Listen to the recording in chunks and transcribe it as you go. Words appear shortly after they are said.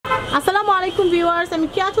আসসালামু আলাইকুম ভিউয়ার্স, আমি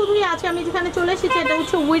কিয়া চৌধুরী আছি। আমি যেখানে চলে এসেছি এটা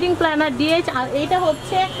হচ্ছে ওয়েডিং প্ল্যানার ডিএইচ, আর এটা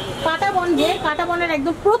হচ্ছে কাটাবনের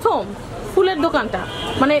একদম প্রথম ফুলের দোকানটা।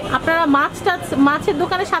 মানে আপনারা মাছের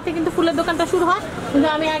দোকানের সাথে কিন্তু ফুলের দোকানটা শুরু হয়, কিন্তু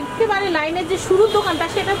আমি একেবারে লাইনের যে শুরুর দোকানটা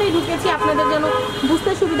সেটাতেই ঢুকেছি আপনাদের জন্য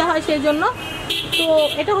বুঝতে সুবিধা হয় সেই জন্য। তো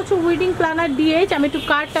এটা হচ্ছে ওয়েডিং প্ল্যানার ডিএইচ। আমি একটু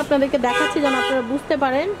কার্ডটা আপনাদেরকে দেখাচ্ছি যেন আপনারা বুঝতে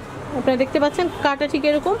পারেন। আপনারা দেখতে পাচ্ছেন কার্ডটা ঠিক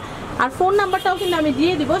এরকম, আর ফোন নাম্বারটাও কিন্তু আমি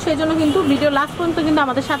দিয়ে দিব, সেই জন্য কিন্তু ভিডিও লাস্ট পর্যন্ত কিন্তু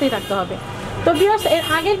আমাদের সাথেই থাকতে হবে। তো ভিউয়ার্স, এর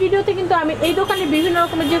আগের ভিডিওতে কিন্তু আমি এই দোকানে বিভিন্ন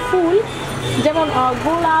রকমের যে ফুল, যেমন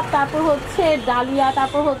গোলাপ, তারপর হচ্ছে ডালিয়া,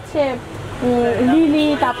 তারপর হচ্ছে লিলি,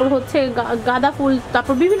 তারপর হচ্ছে গাঁদা ফুল,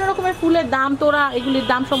 তারপর বিভিন্ন রকমের ফুলের দাম, তোড়া, এগুলির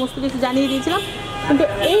দাম সমস্ত কিছু জানিয়ে দিয়েছিলাম। কিন্তু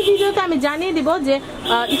এই ভিডিওতে আমি জানিয়ে দিব যে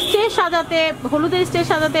স্টেজ সাজাতে, হলুদের স্টেজ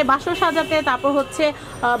সাজাতে, বাসর সাজাতে, তারপর হচ্ছে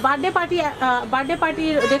বার্থডে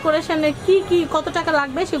পার্টির ডেকোরেশনে কি কত টাকা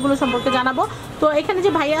লাগবে সেগুলো সম্পর্কে জানাবো। তো এখানে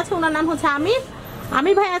যে ভাই আছে ওনার নাম হচ্ছে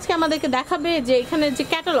আমির ভাই আজকে আমাদেরকে দেখাবে যে এখানে যে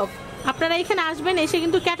ক্যাটালগ, আপনারা এখানে আসবেন এসে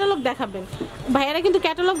কিন্তু ক্যাটালগ দেখাবেন, ভাইয়ারা কিন্তু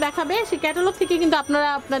ক্যাটালগ দেখাবে। সেই ক্যাটালগ থেকে কিন্তু আপনারা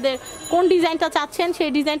আপনাদের কোন ডিজাইনটা চাচ্ছেন সেই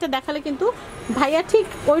ডিজাইনটা দেখালে কিন্তু ভাইয়া ঠিক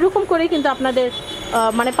ওই রকম করে কিন্তু আপনাদের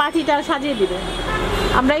মানে পার্টিটা সাজিয়ে দিবে।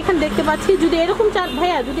 আমরা এখানে দেখতে পাচ্ছি যদি এরকম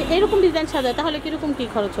ভাইয়া যদি এরকম ডিজাইন সাজায় তাহলে কিরকম কি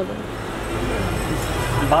খরচ হবে?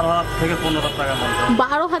 12,000 থেকে 15,000 টাকার মতো।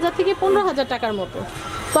 12,000 থেকে 15,000 টাকার মতো।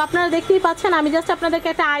 তো আপনারা দেখতেই পাচ্ছেন, আমি জাস্ট আপনাদেরকে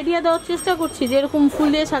একটা আইডিয়া দেওয়ার চেষ্টা করছি যে এরকম ফুল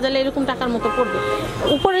দিয়ে সাজালে এরকম টাকার মতো পড়বে।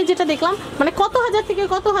 উপরে যেটা দেখলাম মানে কত হাজার থেকে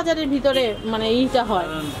কত হাজারের ভিতরে মানে এইটা হয়?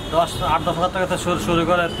 8-10,000 টাকা থেকে শুরু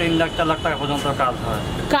করে 3 লাখ 4 লাখ টাকা পর্যন্ত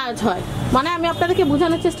কাজ হয়। মানে আমি আপনাদেরকে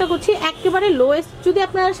বোঝানোর চেষ্টা করছি একেবারে লোয়েস্ট যদি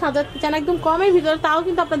আপনারা সাজাতে চান একদম কমের ভিতরে, তাও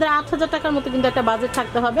কিন্তু আপনাদের 8,000 টাকার মতো কিন্তু একটা বাজেট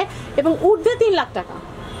থাকতে হবে, এবং ঊর্ধ্বে 3 লাখ টাকা।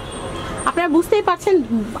 আপনারা বুঝতেই পারছেন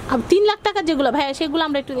 3 লাখ টাকা যেগুলো ভাইয়া সেগুলো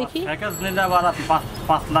আমরা একটু দেখি। প্যাকেজ নিলে আবার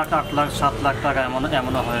 5 লাখ 8 লাখ 7 লাখ টাকা এমন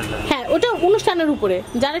হয়ে যায়। হ্যাঁ, ওটা অনুষ্ঠানের উপরে।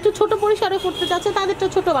 যারা একটু ছোট পরিসরে করতে চাচ্ছে তাদের তো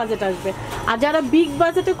ছোট বাজেট আসবে, আর যারা বিগ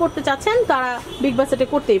বাজেটে করতে চাচ্ছেন তারা বিগ বাজেটে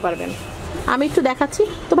করতেই পারবেন। আমি একটু দেখাচ্ছি।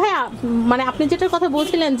 তো ভাইয়া মানে আপনি যেটার কথা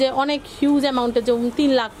বলছিলেন যে অনেক হিউজ অ্যামাউন্টের, যে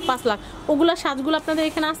 3 লাখ 5 লাখ, ওগুলা সাজগুলো আপনাদের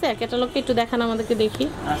এখানে আছে? ক্যাটালগকে একটু দেখান আমাদেরকে দেখি।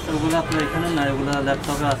 আচ্ছা, ওগুলো আপনার এখানে না, ওগুলো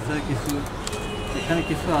ল্যাপটপে আছে, কিছু এখানে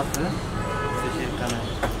কিছু আছে।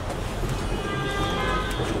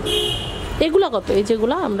 এগুলা কত? এই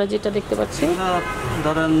যেগুলা আমরা যেটা দেখতে পাচ্ছি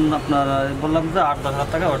ধরেন আপনার বললাম যে 8-10,000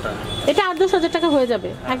 টাকা, ওটা এটা 8-10,000 টাকা হয়ে যাবে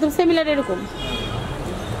একদম সিমিলার এরকম।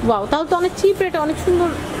 ওয়াও, তাহলে তো অনেক চিপ রেটে অনেক সুন্দর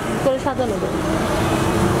করে সাজানো যাবে।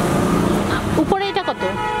 উপরে এটা কত?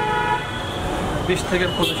 20 থেকে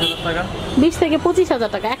 25,000 টাকা। 20 থেকে 25,000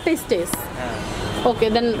 টাকা একটা স্টেজ। হ্যাঁ, ওকে,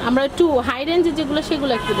 দেন আমরা একটু হাই রেঞ্জের যেগুলো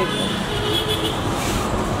সেগুলো একটু দেখবো।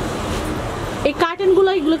 এই কার্টেনগুলো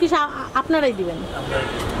এগুলো কি আপনারাই দিবেন?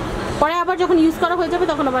 পরে আবার যখন ইউজ করা হয়ে যাবে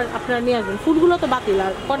তখন আবার আপনারা নিয়ে আসবেন? ফুলগুলো তো বাতিল,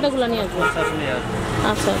 আর পর্দাগুলো নিয়ে আসবেন?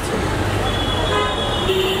 আচ্ছা আচ্ছা।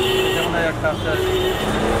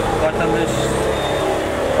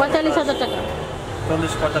 45,000 টাকা।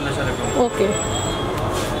 40-45 এরকম। ওকে,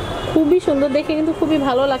 খুবই সুন্দর দেখে, কিন্তু খুবই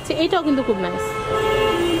ভালো লাগছে। এইটাও কিন্তু খুব নাইস।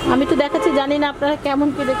 আমি একটু দেখাচ্ছি, জানি না আপনারা কেমন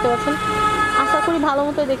কি দেখতে পাচ্ছেন, আশা করি ভালো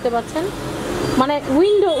মতোই দেখতে পাচ্ছেন। মানে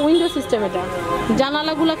উইন্ডো সিস্টেম, এটা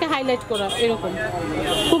জানালাগুলোকে হাইলাইট করা এরকম,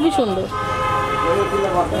 খুবই সুন্দর।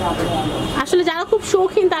 আসলে যারা খুব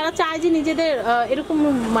শৌখিন তারা চায় যে নিজেদের এরকম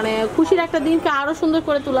মানে খুশির একটা দিনকে আরো সুন্দর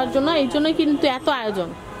করে তোলার জন্য, এই জন্যই কিন্তু এত আয়োজন।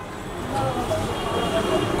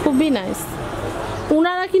 খুবই নাইস।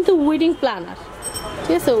 ওনারা কিন্তু ওয়েডিং প্ল্যানার,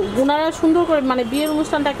 ঠিক আছে? ওনারা সুন্দর করে মানে বিয়ের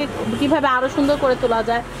অনুষ্ঠানটাকে কিভাবে আরো সুন্দর করে তোলা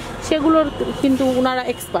যায় সেগুলোর কিন্তু ওনারা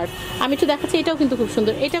এক্সপার্ট। আমি একটু দেখাচ্ছি, এটাও কিন্তু খুব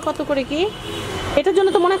সুন্দর। এটা কত করে কি? এটার জন্য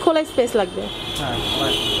তো মনে হয় খোলা স্পেস লাগবে।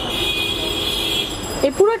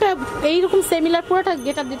 এই পুরোটা এইরকম সিমিলার পুরোটা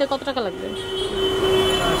গেটআপ দিতে কত টাকা লাগবে?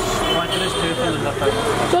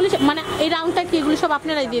 40, মানে এই রাউন্ডটা কি এগুলো সব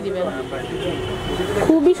আপনারাই দিয়ে দিবেন?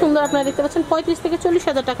 খুবই সুন্দর, আপনারা দেখতে পাচ্ছেন। 35 থেকে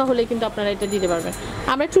 40,000 টাকা হলেই কিন্তু আপনারা এটা দিতে পারবেন।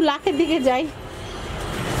 আমরা একটু লাখের দিকে যাই।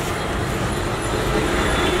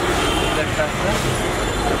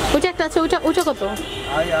 ওইটা একটা আছে, ওইটা কত?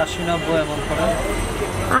 80-90 এমন করে।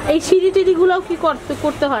 এই সিঁড়ি টিড়িগুলোও কি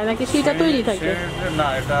করতে হয় নাকি সিঁড়িটা তৈরি থাকে? না,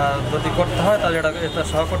 এটা যদি করতে হয় তাহলে এটা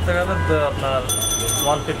সহ করতে গেলে আপনার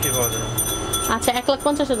 150 পড়বে। আচ্ছা,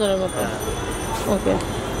 1,50,000 মতো। ওকে,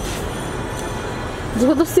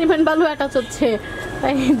 যেহেতু সিমেন্ট বালু অ্যাটাচ হচ্ছে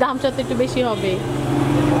তাই দামটা তো একটু বেশি হবে।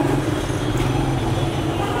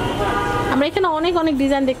 আমরা এখানে অনেক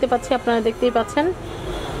ডিজাইন দেখতে পাচ্ছি, আপনারা দেখতেই পাচ্ছেন।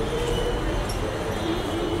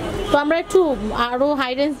 তো আমরা একটু আরো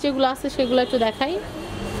হাই রেঞ্জ যেগুলো আছে সেগুলো একটু দেখাই।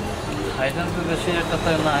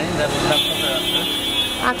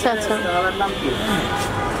 আচ্ছা আচ্ছা,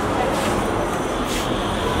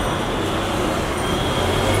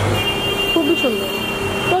 খুবই সুন্দর।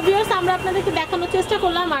 তো ভিউয়ার্স, এগুলো আপনাদেরকে দেখানোর চেষ্টা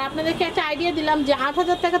করলাম আর আপনাদেরকে একটা আইডিয়া দিলাম যে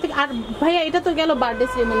 8,000 টাকা থেকে। আর ভাইয়া এটা তো গেল বার্থডে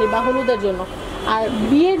সেরেমনি বা হলুদের জন্য, আর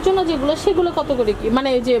বিয়ের জন্য যেগুলো সেগুলো কত করে কি, মানে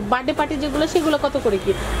যে বার্থডে পার্টি যেগুলো সেগুলো কত করে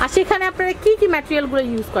কি, আর সেখানে আপনারা কি কি ম্যাটেরিয়ালগুলো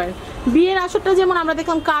ইউজ করেন। বিয়ের আসরটা যেমন আমরা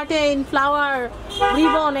দেখলাম curtain, flower,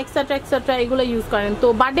 ribbon etcetera etcetera এগুলো ইউজ করেন, তো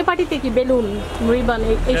বার্থডে পার্টিতে কি বেলুন, রিবন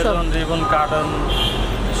এইসব, রিবন, কার্টন,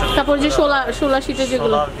 তারপর যে শোলা শীটে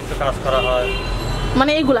যেগুলো কিছু কাজ করা হয়,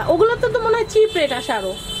 মানে এগুলা ওগুলো তো মনে হয় চিপ রেট আসে,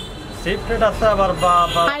 আরো চিপ রেট আছে আবার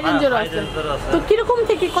হাই রেঞ্জেরও আছে। তো কিরকম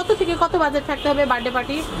থেকে কত বাজেট থাকতে হবে বার্থডে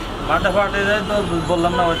পার্টি? বার্থডে পার্টি তো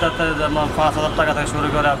বললাম না, ওইটাতে যেমন 5,000 টাকা থেকে শুরু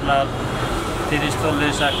করে আপনার 30,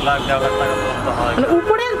 40, 1 লাখ, 1.5 লাখ টাকা পর্যন্ত হয়। মানে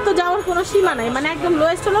উপরে তো যাওয়ার কোনো সীমা নাই, মানে একদম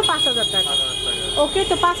লোয়েস্ট হলো 5,000 টাকা। ওকে,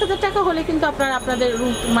 তো 5,000 টাকা হলে কিন্তু আপনারা আপনাদের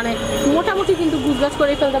মানে মোটামুটি কিন্তু গুজগাছ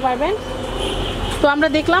করে ফেলতে পারবেন। তো আমরা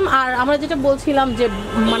দেখলাম, আর আমরা যেটা বলছিলাম যে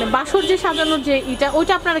মানে বাসর যে সাজানোর যে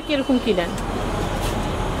ওইটা আপনারা কিরকম কিনেন?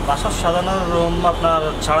 বাসর সাজানোর রুম আপনার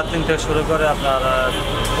 3.5 থেকে শুরু করে আপনার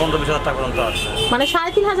 15-20 হাজার টাকা পর্যন্ত আছে, মানে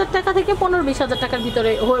 3,500 টাকা থেকে 15-20 হাজার টাকার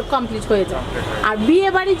ভিতরে কমপ্লিট হয়ে যায়। আর বিয়ে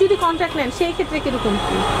বাড়ি যদি কন্ট্রাক্ট নেন সেই ক্ষেত্রে কিরকম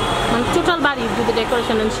কি, মানে টোটাল বাড়ি যদি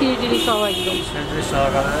ডেকোরেশন নেন সিঁড়ি সহ একদম সিঁড়ি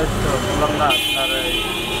সহকারে তো বললাম না আপনার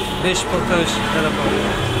 20-25 এরকম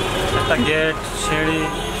একটা গেট, সিঁড়ি,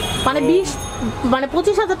 মানে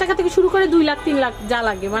 25,000 টাকা থেকে শুরু করে 2 লাখ 3 লাখ যা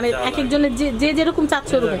লাগে, মানে এক একজনের যে যেরকম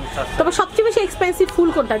চাচ্ছে ওরকম। তবে সবচেয়ে বেশি এক্সপেন্সিভ ফুল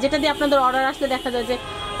কোনটা, যেটা দিয়ে আপনাদের অর্ডার আসলে দেখা যায় যে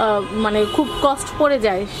মানে খুব কস্ট পড়ে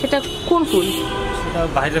যায়, সেটা কোন ফুল?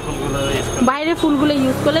 বাইরের ফুলগুলো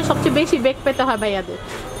ইউজ করলে সবচেয়ে বেশি বেগ পেতে হয় ভাইয়াদের।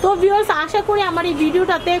 তো ভিউয়ার্স, আশা করি আমার এই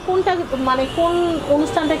ভিডিওটাতে কোনটা মানে কোন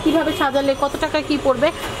অনুষ্ঠানটা কিভাবে সাজালে কত টাকা কি পড়বে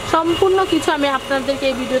সম্পূর্ণ কিছু আমি আপনাদেরকে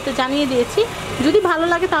এই ভিডিওতে জানিয়ে দিয়েছি। যদি ভালো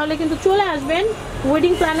লাগে তাহলে কিন্তু চলে আসবেন,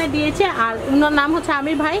 ওয়েডিং প্ল্যানার দিয়েছে, আর ওনার নাম হচ্ছে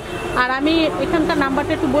আমির ভাই। আর আমি এখানকার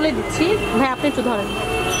নাম্বারটা একটু বলে দিচ্ছি ভাই, আপনি একটু ধরেন।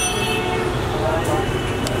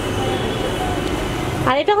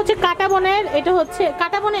 আর এটা হচ্ছে কাটাবনের, এটা হচ্ছে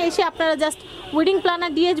কাটাবনে এসে আপনারা জাস্ট ওয়েডিং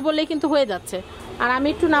প্ল্যানার ডিএইচ বললেই কিন্তু হয়ে যাচ্ছে। আর আমি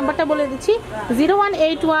একটু নাম্বারটা বলে দিচ্ছি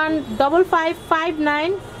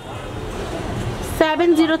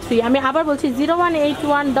 0181555703। আমি আবার বলছি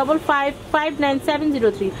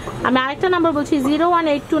 0181555703। আমি আরেকটা নাম্বার বলছি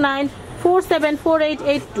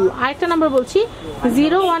 01829474882। আরেকটা নাম্বার বলছি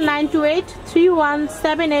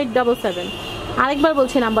 01928317877। আরেকবার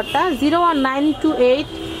বলছি নাম্বারটা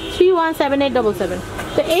 01928317877।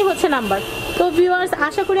 তো এই হচ্ছে নাম্বার। তো ভিউয়ার্স,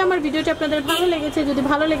 আশা করি আমার ভিডিওটি আপনাদের ভালো লেগেছে। যদি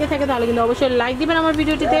ভালো লেগে থাকে তাহলে কিন্তু অবশ্যই লাইক দিবেন আমার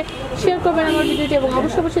ভিডিওটিতে, শেয়ার করবেন আমার ভিডিওটি, এবং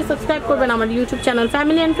অবশ্যই সাবস্ক্রাইব করবেন আমার YouTube channel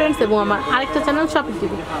family and friends এবং আমার আরেকটা চ্যানেল শপিং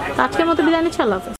টিভি। আজকের মতো বিদায় নিচ্ছি, আল্লাহ হাফেজ।